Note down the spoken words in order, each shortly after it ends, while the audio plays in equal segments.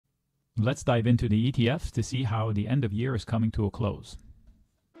Let's dive into the ETFs to see how the end of year is coming to a close.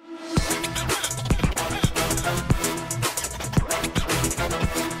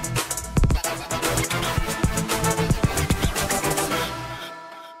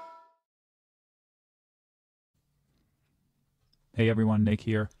 Hey everyone, Nick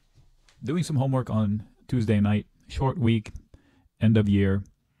here. Doing some homework on Tuesday night, short week, end of year,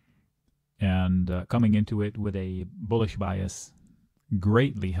 and coming into it with a bullish bias,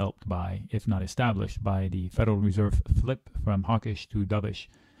 greatly helped by, if not established by, the Federal Reserve flip from hawkish to dovish,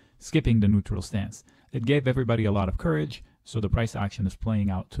 skipping the neutral stance. It gave everybody a lot of courage, so the price action is playing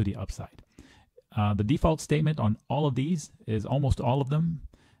out to the upside. The default statement on all of these is almost all of them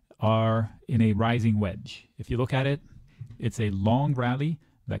are in a rising wedge. If you look at it, it's a long rally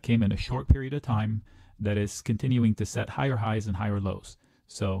that came in a short period of time that is continuing to set higher highs and higher lows.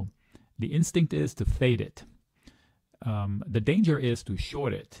 So the instinct is to fade it. The danger is to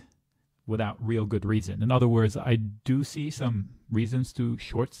short it without real good reason. In other words, I do see some reasons to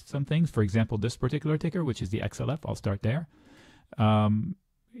short some things. For example, this particular ticker, which is the XLF, I'll start there.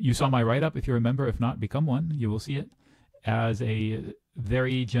 You saw my write-up, if you remember. If not, become one. You will see it as a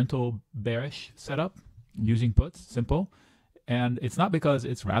very gentle bearish setup using puts, simple. And it's not because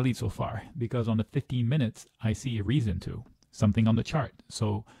it's rallied so far, because on the 15 minutes, I see a reason to, something on the chart.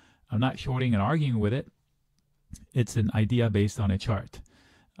 So I'm not shorting and arguing with it. It's an idea based on a chart.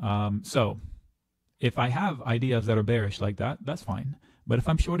 So if I have ideas that are bearish like that, that's fine. But if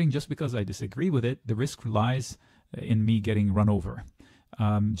I'm shorting just because I disagree with it, the risk lies in me getting run over.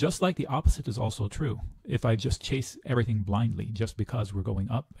 Just like the opposite is also true. If I just chase everything blindly just because we're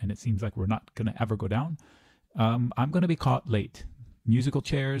going up and it seems like we're not going to ever go down, I'm going to be caught late. Musical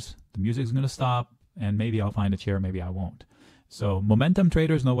chairs, the music's going to stop, and maybe I'll find a chair, maybe I won't. So momentum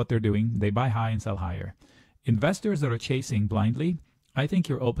traders know what they're doing. They buy high and sell higher. Investors that are chasing blindly, I think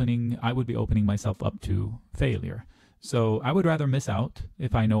I would be opening myself up to failure. So I would rather miss out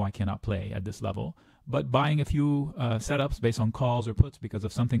if I know I cannot play at this level. But buying a few setups based on calls or puts because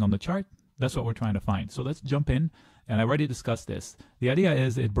of something on the chart, that's what we're trying to find. So let's jump in. And I already discussed this. The idea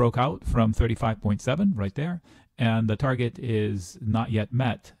is it broke out from 35.7 right there. And the target is not yet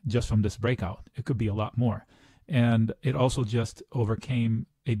met just from this breakout. It could be a lot more. And it also just overcame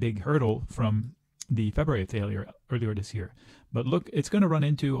a big hurdle from the February failure earlier this year. But look, it's going to run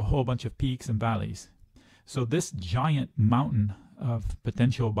into a whole bunch of peaks and valleys. So this giant mountain of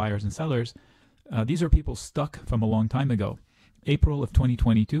potential buyers and sellers, these are people stuck from a long time ago. April of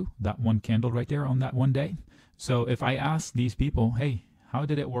 2022, that one candle right there on that one day. So if I ask these people, hey, how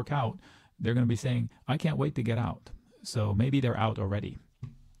did it work out? They're going to be saying, I can't wait to get out. So maybe they're out already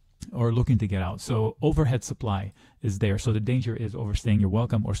or looking to get out. So overhead supply is there. So the danger is overstaying your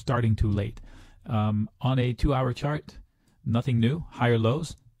welcome or starting too late. On a 2-hour chart, nothing new, higher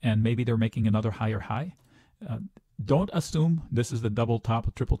lows, and maybe they're making another higher high. Don't assume this is the double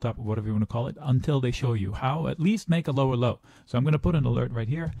top, triple top, whatever you want to call it, until they show you how. At least make a lower low. So I'm going to put an alert right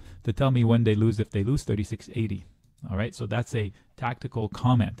here to tell me when they lose, if they lose 36.80. All right, so that's a tactical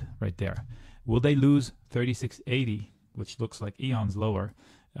comment right there. Will they lose 36.80, which looks like eons lower,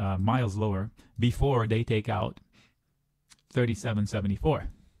 miles lower, before they take out 37.74?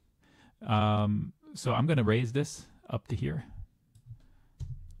 So I'm going to raise this up to here.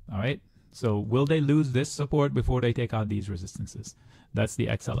 All right. So will they lose this support before they take out these resistances? That's the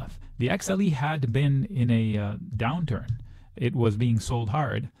XLF. The XLE had been in a downturn. It was being sold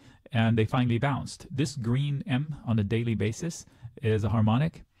hard, and they finally bounced. This green M on a daily basis is a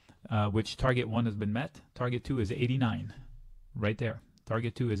harmonic, which target 1 has been met. Target 2 is 89, right there.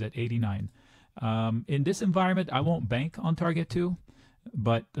 Target 2 is at 89. In this environment, I won't bank on target 2,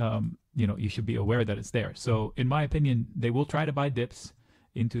 but you should be aware that it's there. So in my opinion, they will try to buy dips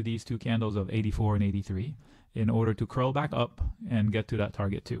into these two candles of 84 and 83 in order to curl back up and get to that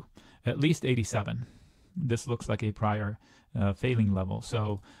target 2, at least 87. This looks like a prior failing level.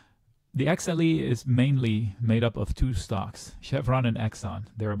 So the XLE is mainly made up of 2 stocks, Chevron and Exxon.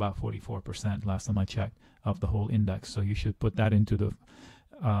 They're about 44% last time I checked of the whole index. So you should put that into the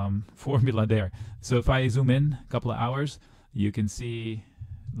formula there. So if I zoom in a couple of hours, you can see,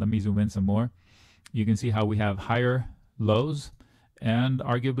 let me zoom in some more. You can see how we have higher lows and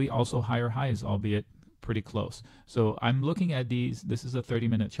arguably also higher highs, albeit pretty close. So I'm looking at these. This is a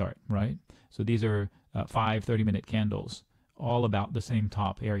 30-minute chart, right? So these are 5 30-minute candles, all about the same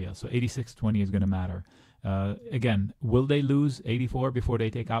top area. So 86.20 is going to matter. Again, will they lose 84 before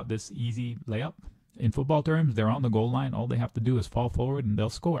they take out this easy layup? In football terms, they're on the goal line. All they have to do is fall forward and they'll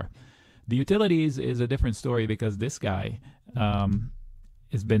score. The utilities is a different story because this guy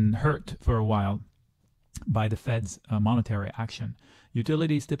has been hurt for a while by the Fed's monetary action.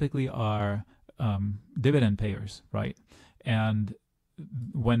 Utilities typically are dividend payers, right? And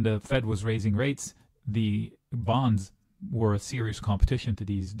when the Fed was raising rates, the bonds were a serious competition to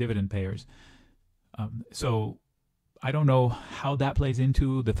these dividend payers. So I don't know how that plays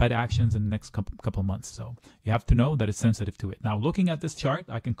into the Fed actions in the next couple of months. So you have to know that it's sensitive to it. Now, looking at this chart,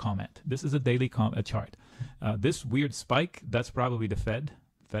 I can comment. This is a daily chart. This weird spike, that's probably the Fed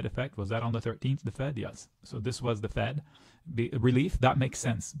effect. Was that on the 13th, the Fed? Yes. So this was the Fed relief. That makes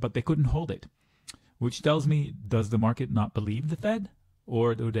sense, but they couldn't hold it, which tells me, does the market not believe the Fed?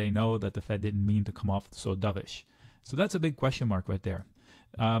 Or do they know that the Fed didn't mean to come off so dovish? So that's a big question mark right there.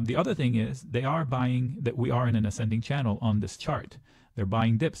 The other thing is they are buying, that we are in an ascending channel on this chart. They're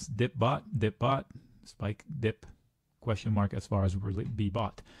buying dips, dip bought, spike, dip, question mark as far as will be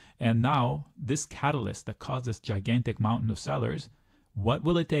bought. And now this catalyst that caused this gigantic mountain of sellers, what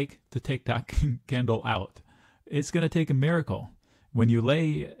will it take to take that candle out? It's going to take a miracle. When you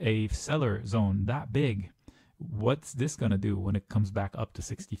lay a seller zone that big, what's this going to do when it comes back up to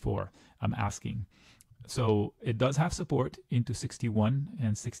 64? I'm asking. So it does have support into 61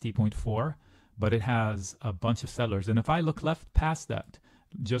 and 60.4, but it has a bunch of sellers. And if I look left past that,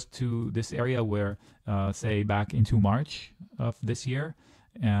 just to this area where, say, back into March of this year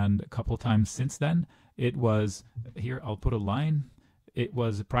and a couple times since then, it was, here, I'll put a line. It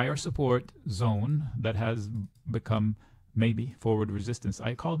was a prior support zone that has become maybe forward resistance.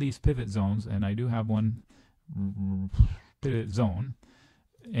 I call these pivot zones, and I do have one pivot zone.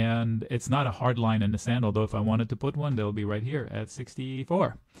 And it's not a hard line in the sand, although if I wanted to put one, they'll be right here at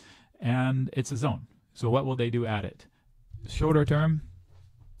 64. And it's a zone. So what will they do at it? Shorter term,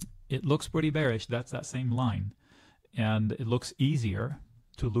 it looks pretty bearish. That's that same line. And it looks easier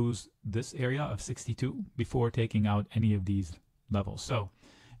to lose this area of 62 before taking out any of these levels. So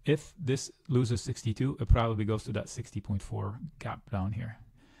if this loses 62, it probably goes to that 60.4 gap down here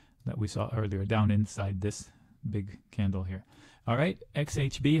that we saw earlier, down inside this big candle here. All right,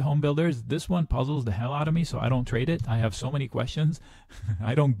 XHB Home Builders. This one puzzles the hell out of me, so I don't trade it. I have so many questions.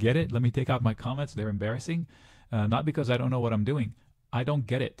 I don't get it. Let me take out my comments. They're embarrassing. Not because I don't know what I'm doing. I don't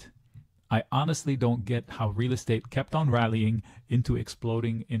get it. I honestly don't get how real estate kept on rallying into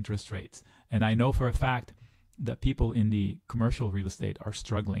exploding interest rates. And I know for a fact that people in the commercial real estate are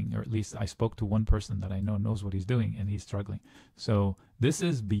struggling, or at least I spoke to one person that I know knows what he's doing, and he's struggling. So this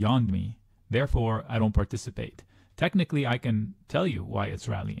is beyond me. Therefore, I don't participate. Technically, I can tell you why it's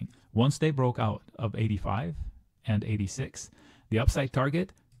rallying. Once they broke out of 85 and 86, the upside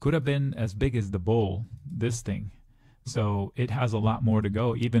target could have been as big as the bull, this thing. So it has a lot more to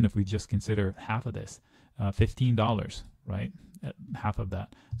go, even if we just consider half of this, $15, right? Half of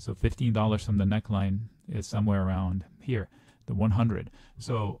that. So $15 from the neckline is somewhere around here, the 100.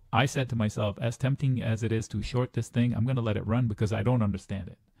 So I said to myself, as tempting as it is to short this thing, I'm going to let it run because I don't understand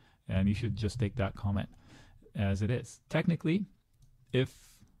it. And you should just take that comment as it is. Technically, if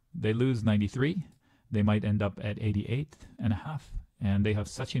they lose 93, they might end up at 88.5. And they have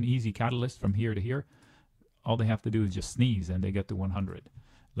such an easy catalyst from here to here. All they have to do is just sneeze and they get to 100.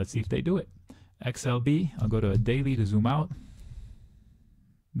 Let's see if they do it. XLB, I'll go to a daily to zoom out.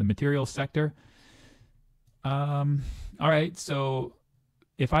 The materials sector. All right, so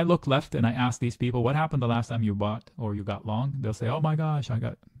if I look left and I ask these people, what happened the last time you bought or you got long? They'll say, oh my gosh, I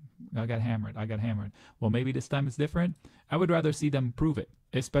got hammered. Well, maybe this time it's different. I would rather see them prove it,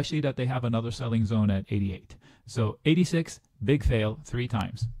 especially that they have another selling zone at 88. So 86, big fail 2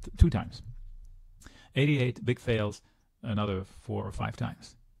 times. 88, big fails another 4 or 5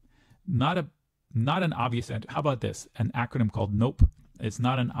 times. Not an obvious entry. How about this? An acronym called NOPE. It's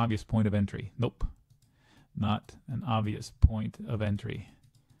not an obvious point of entry. Nope. Not an obvious point of entry.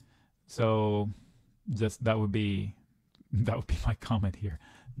 So just that would be my comment here.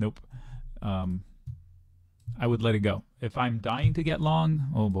 Nope. I would let it go. If I'm dying to get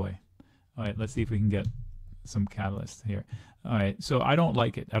long, oh boy. All right, let's see if we can get some catalyst here. All right, so I don't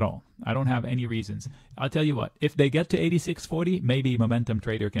like it at all. I don't have any reasons. I'll tell you what, if they get to 86.40, maybe Momentum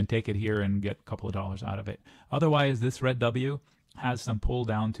Trader can take it here and get a couple of dollars out of it. Otherwise, this red W has some pull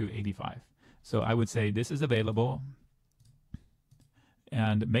down to 85. So I would say this is available.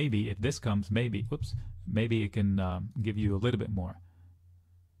 And maybe if this comes, maybe it can give you a little bit more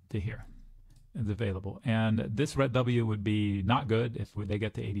to here. It's available. And this red W would be not good if they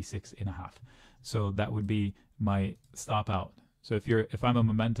get to 86.5. So that would be my stop out. So if I'm a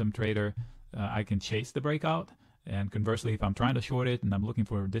momentum trader, I can chase the breakout. And conversely, if I'm trying to short it and I'm looking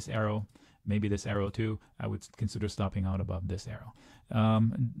for this arrow, maybe this arrow too, I would consider stopping out above this arrow.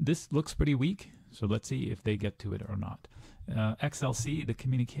 This looks pretty weak, so let's see if they get to it or not. XLC, the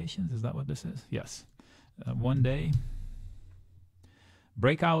communications, is that what this is? Yes. 1 day.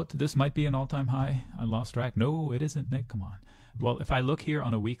 Breakout, this might be an all-time high. I lost track. No, it isn't, Nick. Come on. Well, if I look here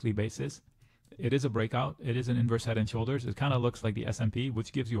on a weekly basis, it is a breakout. It is an inverse head and shoulders. It kind of looks like the S&P,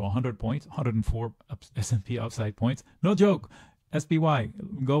 which gives you 100 points, 104 S&P upside points. No joke. SPY,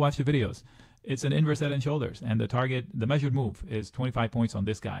 go watch the videos. It's an inverse head and shoulders, and the target, the measured move is 25 points on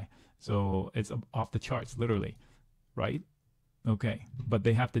this guy. So it's off the charts, literally, right? Okay, but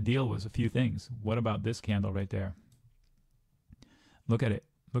they have to deal with a few things. What about this candle right there? Look at it.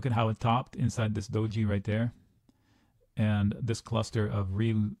 Look at how it topped inside this doji right there, and this cluster of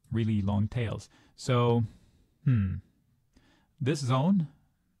really long tails. So, this zone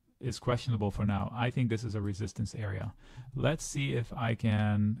is questionable for now. I think this is a resistance area. Let's see if I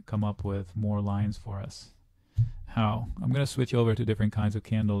can come up with more lines for us. How? I'm going to switch over to different kinds of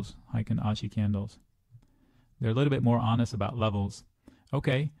candles, Heiken Ashi candles. They're a little bit more honest about levels.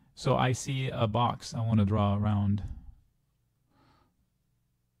 Okay, so I see a box I want to draw around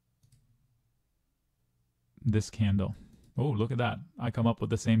this candle. Oh, look at that. I come up with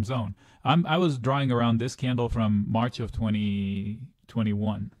the same zone. I was drawing around this candle from March of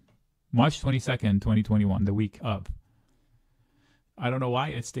 2021. March 22nd, 2021, the week of. I don't know why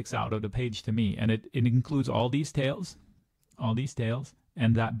it sticks out of the page to me. And it includes all these tails,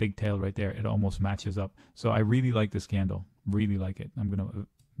 and that big tail right there. It almost matches up. So I really like this candle. Really like it. I'm going to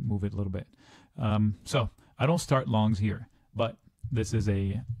move it a little bit. So I don't start longs here, but this is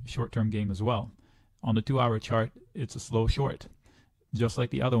a short-term game as well. On the 2-hour chart, it's a slow short. Just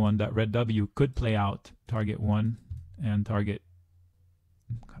like the other one, that red W could play out target 1 and target,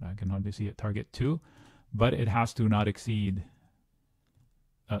 God, I can hardly see it, target 2, but it has to not exceed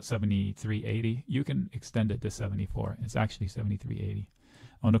 73.80. You can extend it to 74. It's actually 73.80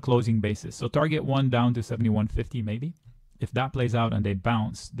 on a closing basis. So target 1 down to 71.50 maybe. If that plays out and they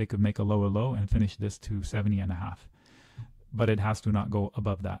bounce, they could make a lower low and finish this to 70.5. But it has to not go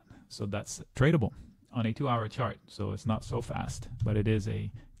above that. So that's tradable on a 2-hour chart. So it's not so fast, but it is a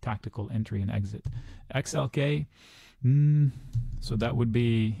tactical entry and exit. XLK, so that would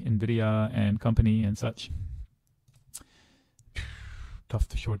be NVIDIA and company and such. Tough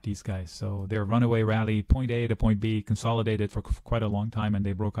to short these guys. So their runaway rally, point A to point B, consolidated for quite a long time, and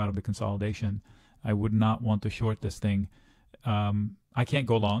they broke out of the consolidation. I would not want to short this thing. I can't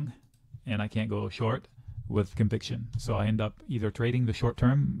go long, and I can't go short with conviction. So I end up either trading the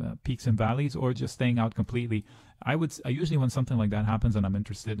short-term peaks and valleys or just staying out completely. I usually, when something like that happens and I'm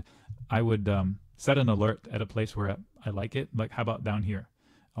interested, I would set an alert at a place where I like it. Like, how about down here?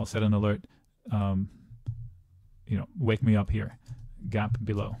 I'll set an alert, wake me up here, gap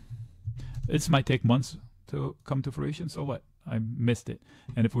below. This might take months to come to fruition. So what? I missed it.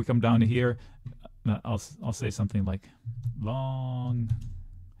 And if we come down to here, I'll say something like, long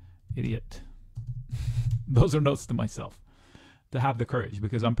idiot. Those are notes to myself to have the courage,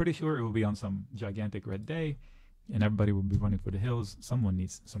 because I'm pretty sure it will be on some gigantic red day and everybody will be running for the hills. Someone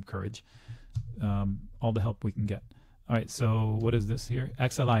needs some courage. All the help we can get. All right, so what is this here?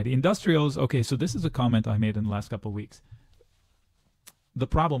 XLI, the industrials. Okay, so this is a comment I made in the last couple of weeks. The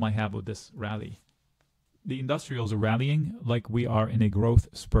problem I have with this rally, the industrials are rallying like we are in a growth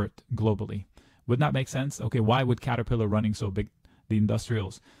spurt globally. Would that make sense? Okay, why would Caterpillar running so big, the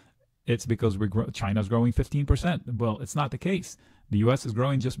industrials? It's because China's growing 15%. Well, it's not the case. The U.S. is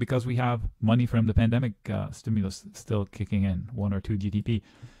growing just because we have money from the pandemic stimulus still kicking in, 1 or 2 GDP.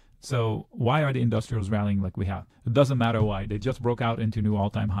 So why are the industrials rallying like we have? It doesn't matter why. They just broke out into new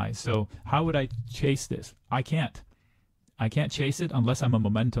all-time highs. So how would I chase this? I can't. I can't chase it unless I'm a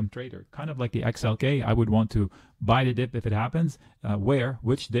momentum trader. Kind of like the XLK, I would want to buy the dip if it happens.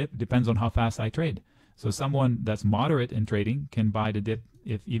 Which dip, depends on how fast I trade. So someone that's moderate in trading can buy the dip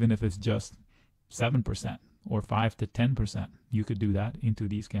even if it's just 7% or 5 to 10%. You could do that into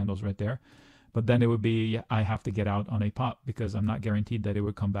these candles right there. But then it would be, I have to get out on a pop because I'm not guaranteed that it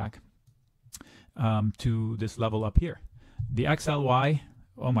would come back to this level up here. The XLY,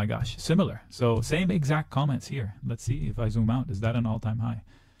 oh my gosh, similar. So same exact comments here. Let's see if I zoom out. Is that an all-time high?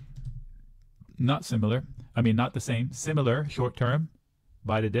 Not similar. I mean, not the same. Similar, short term,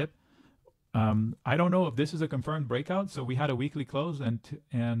 buy the dip. I don't know if this is a confirmed breakout. So we had a weekly close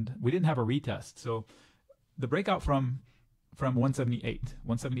and we didn't have a retest. So the breakout from 178,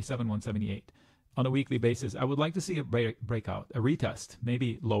 177, 178 on a weekly basis, I would like to see a breakout, a retest,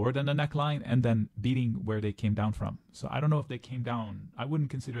 maybe lower than the neckline and then beating where they came down from. So I don't know if they came down. I wouldn't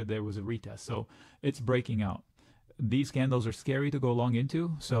consider there was a retest. So it's breaking out. These candles are scary to go long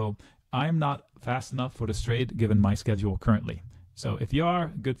into. So I'm not fast enough for this trade given my schedule currently. So if you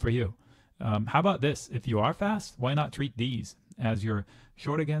are, good for you. How about this? If you are fast, why not treat these as your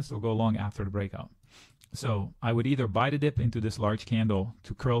short against or go long after the breakout? So I would either buy the dip into this large candle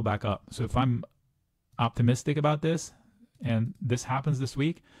to curl back up. So if I'm optimistic about this and this happens this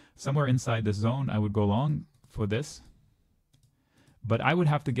week, somewhere inside this zone, I would go long for this. But I would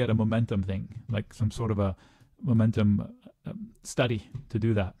have to get a momentum thing, like some sort of a momentum study to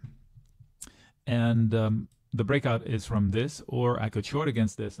do that. And the breakout is from this, or I could short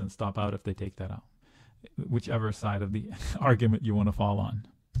against this and stop out if they take that out, whichever side of the argument you want to fall on.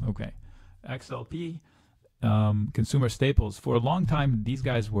 Okay, XLP, consumer staples. For a long time, these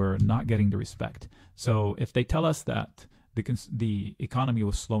guys were not getting the respect. So if they tell us that the economy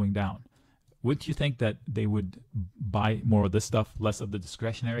was slowing down, wouldn't you think that they would buy more of this stuff, less of the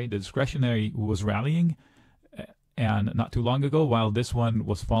discretionary? The discretionary was rallying, and not too long ago, while this one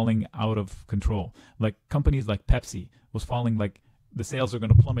was falling out of control. Like companies like Pepsi was falling, like the sales are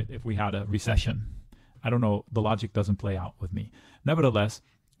going to plummet if we had a recession. I don't know, the logic doesn't play out with me. Nevertheless,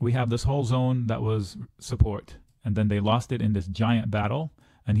 we have this whole zone that was support, and then they lost it in this giant battle,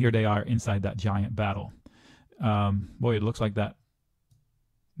 and here they are inside that giant battle. Boy, it looks like that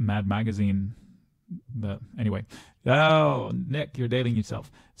Mad Magazine. Anyway, oh, Nick, you're dating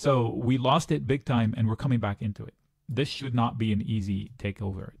yourself. So we lost it big time, and we're coming back into it. This should not be an easy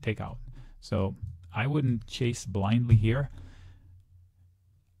takeout. So I wouldn't chase blindly here.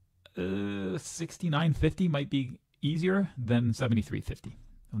 69.50 might be easier than 73.50. Is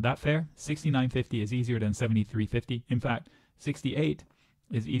that fair? 69.50 is easier than 73.50. In fact, 68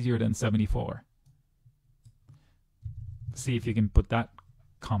 is easier than 74. See if you can put that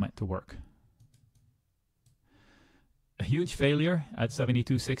comment to work. A huge failure at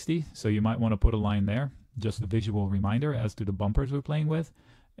 72.60, so you might want to put a line there. Just a visual reminder as to the bumpers we're playing with.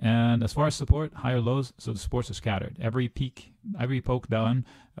 And as far as support, higher lows, so the supports are scattered. Every peak, every poke down,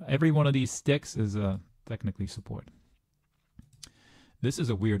 every one of these sticks is technically support. This is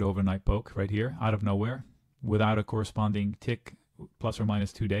a weird overnight poke right here, out of nowhere, without a corresponding tick, plus or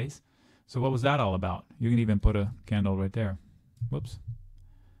minus 2 days. So what was that all about? You can even put a candle right there. Whoops.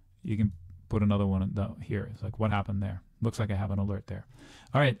 You can put another one here. It's like, what happened there? Looks like I have an alert there.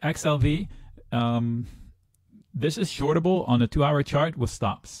 All right, XLV. This is shortable on a 2-hour chart with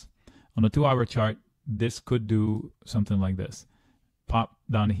stops. On a 2-hour chart, this could do something like this. Pop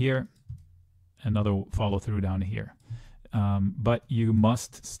down to here, another follow through down to here. But you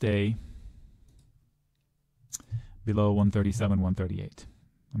must stay below 137, 138.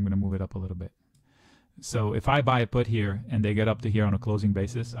 I'm going to move it up a little bit. So if I buy a put here and they get up to here on a closing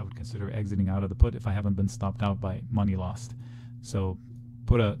basis, I would consider exiting out of the put if I haven't been stopped out by money lost. So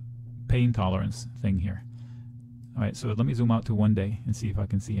put a pain tolerance thing here. All right, so let me zoom out to 1 day and see if I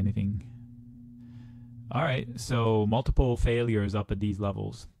can see anything. All right, so multiple failures up at these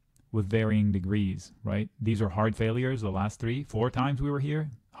levels with varying degrees, right? These are hard failures. The last 3, 4 times we were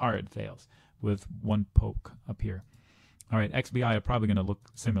here, hard fails with one poke up here. All right, XBI are probably going to look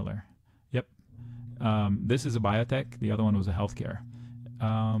similar. Yep. This is a biotech. The other one was a healthcare.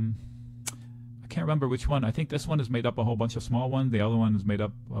 I can't remember which one. I think this one is made up a whole bunch of small ones. The other one is made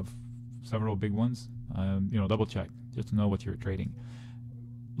up of several big ones. Double check just to know what you're trading.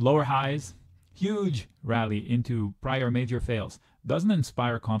 Lower highs, huge rally into prior major fails. Doesn't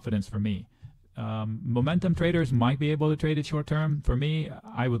inspire confidence for me. Momentum traders might be able to trade it short term. For me,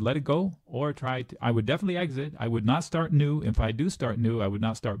 I would let it go or I would definitely exit. I would not start new. If I do start new, I would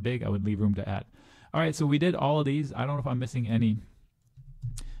not start big. I would leave room to add. All right, so we did all of these. I don't know if I'm missing any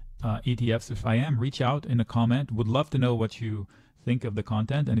ETFs. If I am, reach out in a comment. Would love to know what you think of the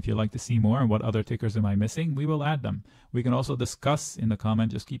content, and if you'd like to see more and what other tickers am I missing, we will add them. We can also discuss in the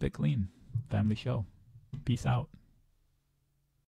comment. Just keep it clean. Family show. Peace out.